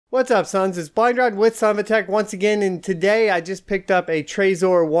What's up, sons? It's BlindRod with Son of a Tech once again, and today I just picked up a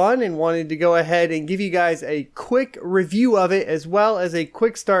Trezor 1 and wanted to go ahead and give you guys a quick review of it as well as a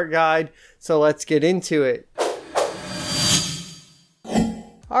quick start guide, so let's get into it.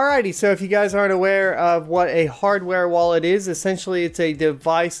 Alrighty, so if you guys aren't aware of what a hardware wallet is, essentially it's a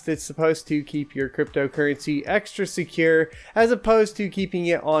device that's supposed to keep your cryptocurrency extra secure as opposed to keeping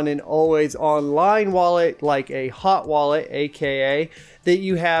it on an always online wallet like a hot wallet, aka that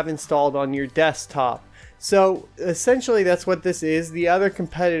you have installed on your desktop. So essentially that's what this is. The other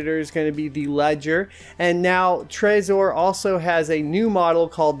competitor is going to be the Ledger, and now Trezor also has a new model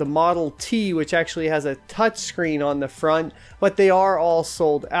called the Model T, which actually has a touch screen on the front, but they are all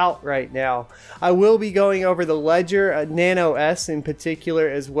sold out right now. I will be going over the Ledger Nano S in particular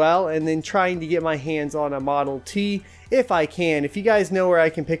as well, and then trying to get my hands on a Model T if I can. If you guys know where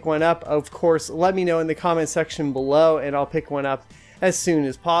I can pick one up, of course let me know in the comment section below and I'll pick one up as soon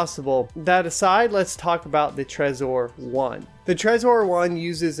as possible. That aside, let's talk about the Trezor 1. The Trezor 1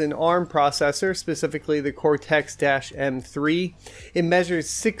 uses an ARM processor, specifically the Cortex-M3. It measures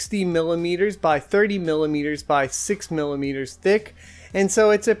 60 millimeters by 30 millimeters by 6 millimeters thick, and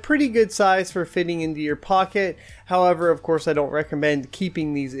so it's a pretty good size for fitting into your pocket. However, of course, I don't recommend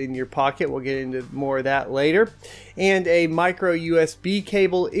keeping these in your pocket. We'll get into more of that later. And a micro USB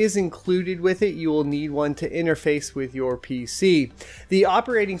cable is included with it. You will need one to interface with your PC. The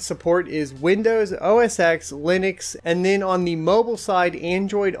operating support is Windows, OS X, Linux, and then on the mobile side,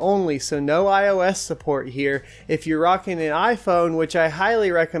 Android only, so no iOS support here. If you're rocking an iPhone, which I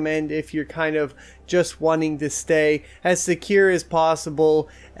highly recommend if you're kind of just wanting to stay as secure as possible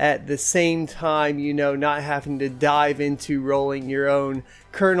at the same time, you know, not having to dive into rolling your own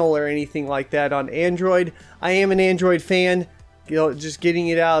kernel or anything like that on Android. I am an Android fan. You know, just getting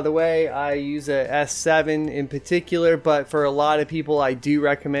it out of the way, I use a S7 in particular, but for a lot of people I do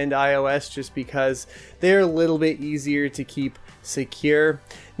recommend iOS just because they're a little bit easier to keep secure.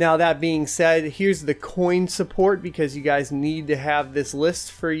 Now that being said, here's the coin support because you guys need to have this list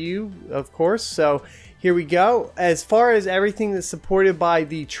for you, of course. So here we go. As far as everything that's supported by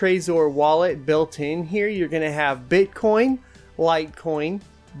the Trezor wallet built in here, you're going to have Bitcoin, Litecoin,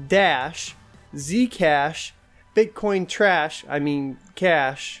 Dash, Zcash, Bitcoin Cash,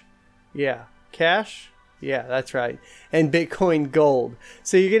 yeah, that's right, and Bitcoin Gold.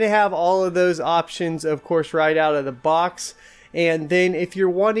 So you're going to have all of those options, of course, right out of the box. And then if you're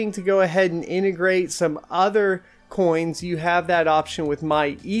wanting to go ahead and integrate some other coins, you have that option with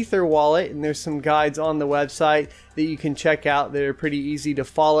My Ether wallet, and there's some guides on the website that you can check out that are pretty easy to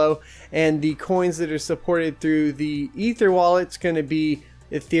follow. And the coins that are supported through the Ether wallet's going to be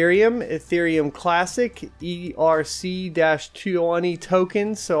Ethereum, Ethereum Classic, ERC-20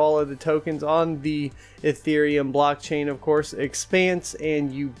 tokens, so all of the tokens on the Ethereum blockchain, of course, Expanse,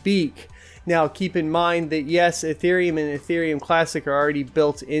 and Ubique. Now keep in mind that yes, Ethereum and Ethereum Classic are already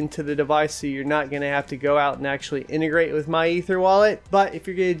built into the device, so you're not going to have to go out and actually integrate with My Ether wallet. But if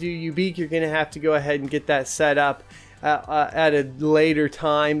you're going to do Ubique, you're going to have to go ahead and get that set up at a later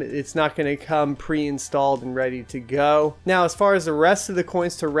time. It's not going to come pre-installed and ready to go. Now as far as the rest of the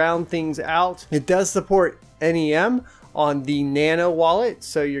coins, to round things out, it does support NEM on the Nano wallet,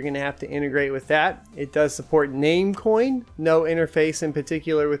 so you're going to have to integrate with that. It does support Namecoin, no interface in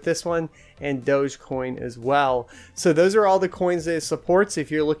particular with this one, and Dogecoin as well. So those are all the coins that it supports.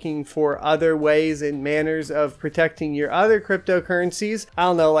 If you're looking for other ways and manners of protecting your other cryptocurrencies, I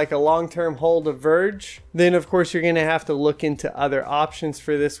don't know, like a long-term hold of Verge, then of course you're going to have to look into other options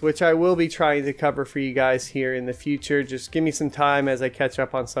for this, which I will be trying to cover for you guys here in the future. Just give me some time as I catch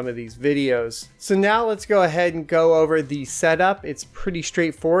up on some of these videos. So now let's go ahead and go over the setup. It's pretty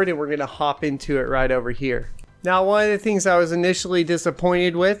straightforward, and we're going to hop into it right over here. Now, one of the things I was initially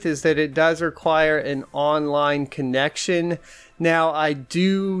disappointed with is that it does require an online connection. Now, I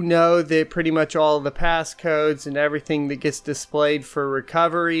do know that pretty much all of the passcodes and everything that gets displayed for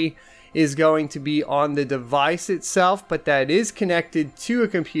recovery is going to be on the device itself, but that is connected to a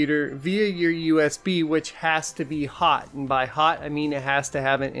computer via your USB, which has to be hot. And by hot, I mean it has to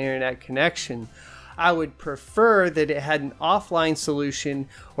have an internet connection. I would prefer that it had an offline solution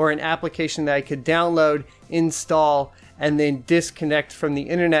or an application that I could download, install, and then disconnect from the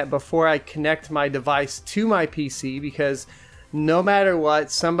internet before I connect my device to my PC, because no matter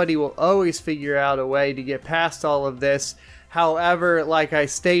what, somebody will always figure out a way to get past all of this. However, like I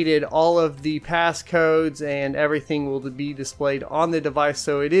stated, all of the passcodes and everything will be displayed on the device,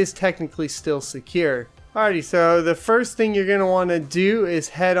 so it is technically still secure. Alrighty, so the first thing you're going to want to do is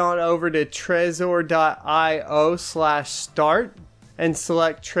head on over to trezor.io/start and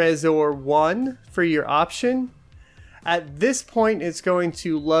select Trezor 1 for your option. At this point, it's going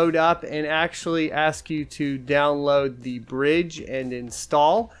to load up and actually ask you to download the bridge and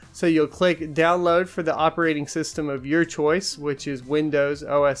install. So you'll click download for the operating system of your choice, which is Windows,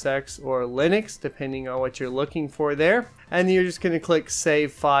 OS X, or Linux, depending on what you're looking for there. And you're just going to click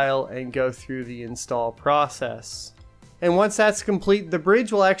save file and go through the install process. And once that's complete, the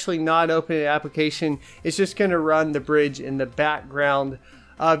bridge will actually not open an application. It's just going to run the bridge in the background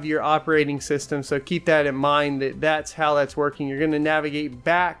of your operating system. So keep that in mind, that that's how that's working. You're going to navigate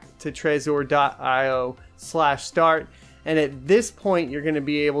back to trezor.io/start. And at this point, you're going to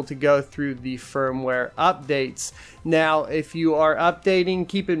be able to go through the firmware updates. Now, if you are updating,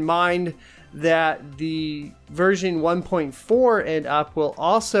 keep in mind that the version 1.4 and up will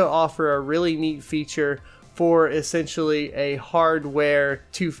also offer a really neat feature for essentially a hardware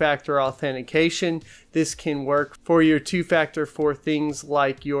two-factor authentication. This can work for your two-factor for things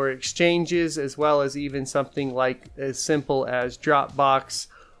like your exchanges, as well as even something like as simple as Dropbox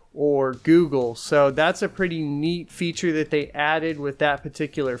or Google. So that's a pretty neat feature that they added with that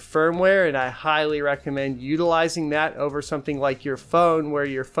particular firmware, and I highly recommend utilizing that over something like your phone, where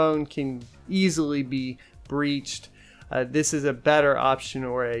your phone can easily be breached. This is a better option,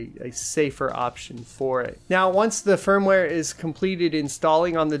 or a safer option for it. Now, once the firmware is completed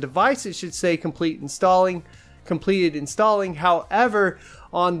installing on the device, it should say completed installing. However,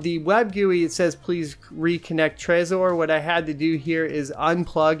 on the web GUI, it says please reconnect Trezor. What I had to do here is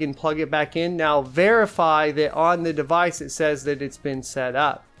unplug and plug it back in. Now verify that on the device it says that it's been set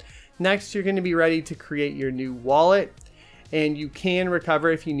up. Next, you're going to be ready to create your new wallet. And you can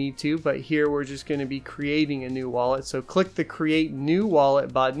recover if you need to, but here we're just going to be creating a new wallet. So click the create new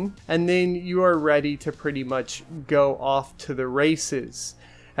wallet button, and then you are ready to pretty much go off to the races.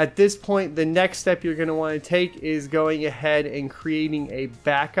 At this point, the next step you're going to want to take is going ahead and creating a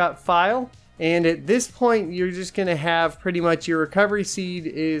backup file. And at this point, you're just going to have pretty much your recovery seed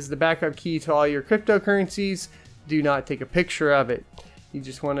is the backup key to all your cryptocurrencies. Do not take a picture of it. You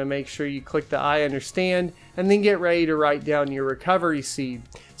just want to make sure you click the I understand and then get ready to write down your recovery seed.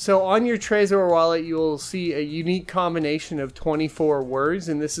 So on your Trezor wallet, you will see a unique combination of 24 words,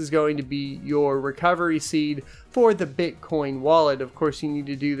 and this is going to be your recovery seed for the Bitcoin wallet. Of course, you need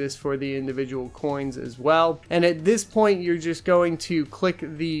to do this for the individual coins as well. And at this point, you're just going to click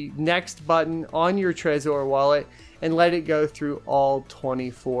the next button on your Trezor wallet and let it go through all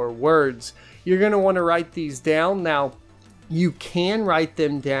 24 words. You're going to want to write these down. Now, you can write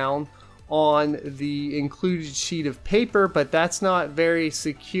them down on the included sheet of paper, but that's not very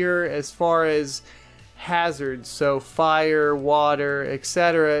secure as far as hazards. So fire, water,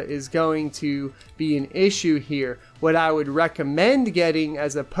 etc. is going to be an issue here. What I would recommend getting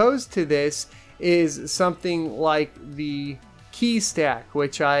as opposed to this is something like the key stack,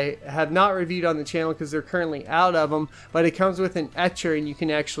 which I have not reviewed on the channel because they're currently out of them, but it comes with an etcher, and you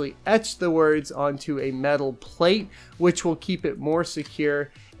can actually etch the words onto a metal plate, which will keep it more secure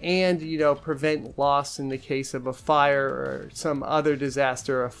and, you know, prevent loss in the case of a fire or some other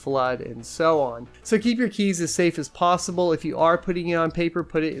disaster, a flood, and so on. So keep your keys as safe as possible. If you are putting it on paper,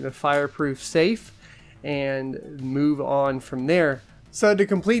 put it in a fireproof safe and move on from there. So to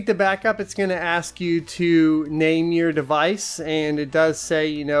complete the backup, it's going to ask you to name your device, and it does say,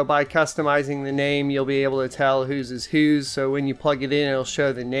 you know, by customizing the name, you'll be able to tell whose is whose. So when you plug it in, it'll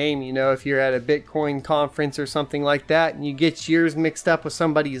show the name. You know, if you're at a Bitcoin conference or something like that, and you get yours mixed up with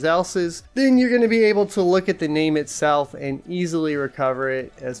somebody else's, then you're going to be able to look at the name itself and easily recover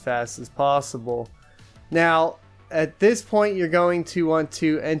it as fast as possible. Now, at this point, you're going to want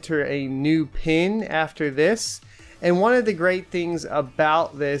to enter a new PIN after this. And one of the great things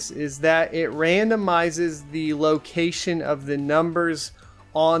about this is that it randomizes the location of the numbers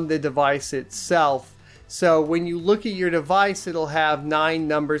on the device itself. So when you look at your device, it'll have 9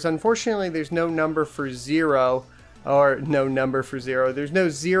 numbers. Unfortunately, there's no number for 0, or no number for 0. There's no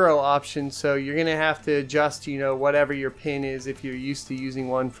 0 option, so you're going to have to adjust, you know, whatever your PIN is if you're used to using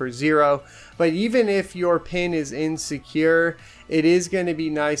one for 0. But even if your PIN is insecure, it is going to be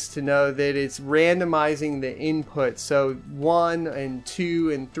nice to know that it's randomizing the input. So 1 and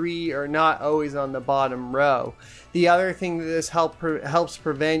 2 and 3 are not always on the bottom row. The other thing that this helps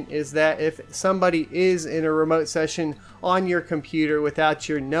prevent is that if somebody is in a remote session on your computer without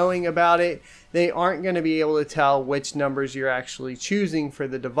your knowing about it, they aren't going to be able to tell which numbers you're actually choosing for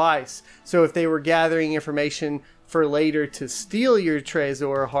the device. So if they were gathering information for later to steal your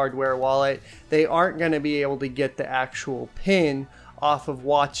Trezor hardware wallet, they aren't going to be able to get the actual PIN off of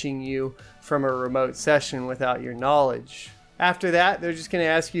watching you from a remote session without your knowledge. After that, they're just going to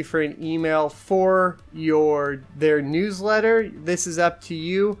ask you for an email for their newsletter. This is up to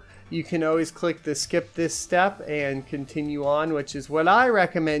you. you can always click the skip this step and continue on, which is what I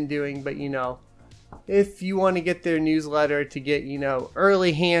recommend doing. But you know, if you want to get their newsletter to get, you know,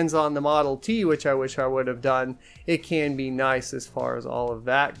 early hands on the Model T, which I wish I would have done, it can be nice as far as all of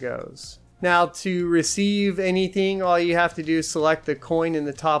that goes. Now, to receive anything, all you have to do is select the coin in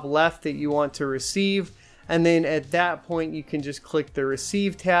the top left that you want to receive. And then at that point, you can just click the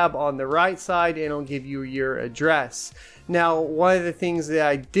Receive tab on the right side and it'll give you your address. Now, one of the things that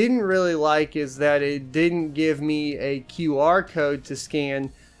I didn't really like is that it didn't give me a QR code to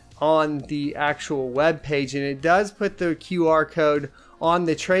scan on the actual web page, and it does put the QR code on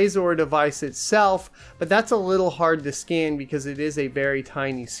the Trezor device itself, but that's a little hard to scan because it is a very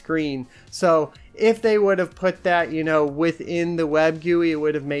tiny screen. So if they would have put that, you know, within the web GUI, it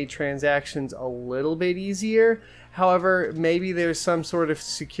would have made transactions a little bit easier. However, maybe there's some sort of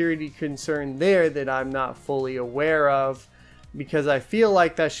security concern there that I'm not fully aware of, because I feel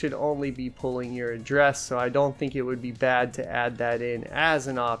like that should only be pulling your address, so I don't think it would be bad to add that in as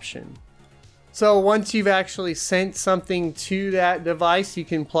an option. So once you've actually sent something to that device, you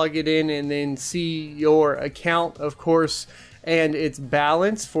can plug it in and then see your account, of course, and its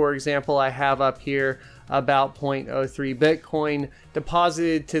balance. For example, I have up here about 0.03 Bitcoin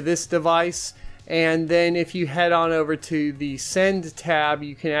deposited to this device. And then if you head on over to the Send tab,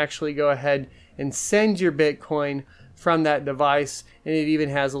 you can actually go ahead and send your Bitcoin from that device, and it even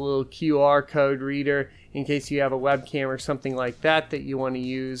has a little QR code reader in case you have a webcam or something like that that you want to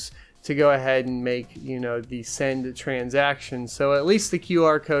use to go ahead and make, you know, the send transaction. So at least the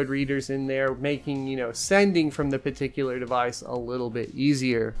QR code reader's in there, making, you know, sending from the particular device a little bit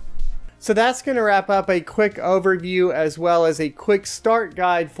easier. So that's going to wrap up a quick overview as well as a quick start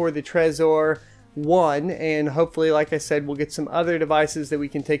guide for the Trezor 1, and hopefully, like I said, we'll get some other devices that we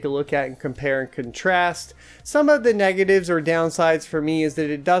can take a look at and compare and contrast. Some of the negatives or downsides for me is that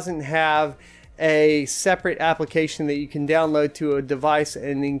it doesn't have a separate application that you can download to a device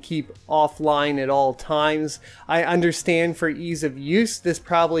and then keep offline at all times. I understand for ease of use this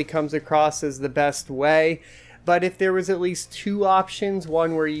probably comes across as the best way, but if there was at least two options,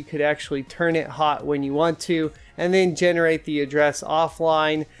 one where you could actually turn it hot when you want to and then generate the address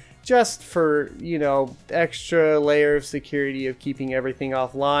offline, just for, you know, extra layer of security of keeping everything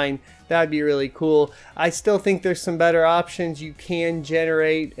offline, that'd be really cool. I still think there's some better options. You can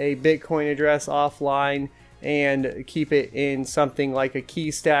generate a Bitcoin address offline and keep it in something like a key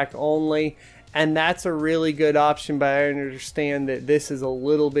stack only, and that's a really good option, but I understand that this is a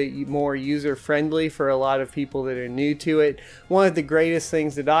little bit more user friendly for a lot of people that are new to it. One of the greatest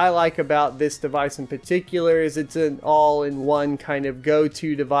things that I like about this device in particular is it's an all-in-one kind of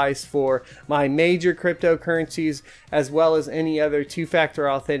go-to device for my major cryptocurrencies, as well as any other two-factor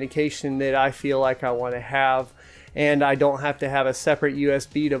authentication that I feel like I want to have, and I don't have to have a separate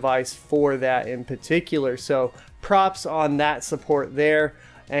USB device for that in particular. So props on that support there.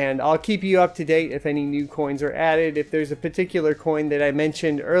 And I'll keep you up to date if any new coins are added. If there's a particular coin that I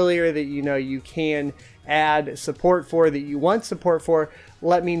mentioned earlier that you know you can add support for, that you want support for,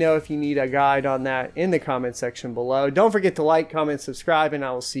 let me know if you need a guide on that in the comment section below. Don't forget to like, comment, subscribe, and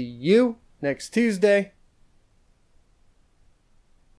I will see you next Tuesday.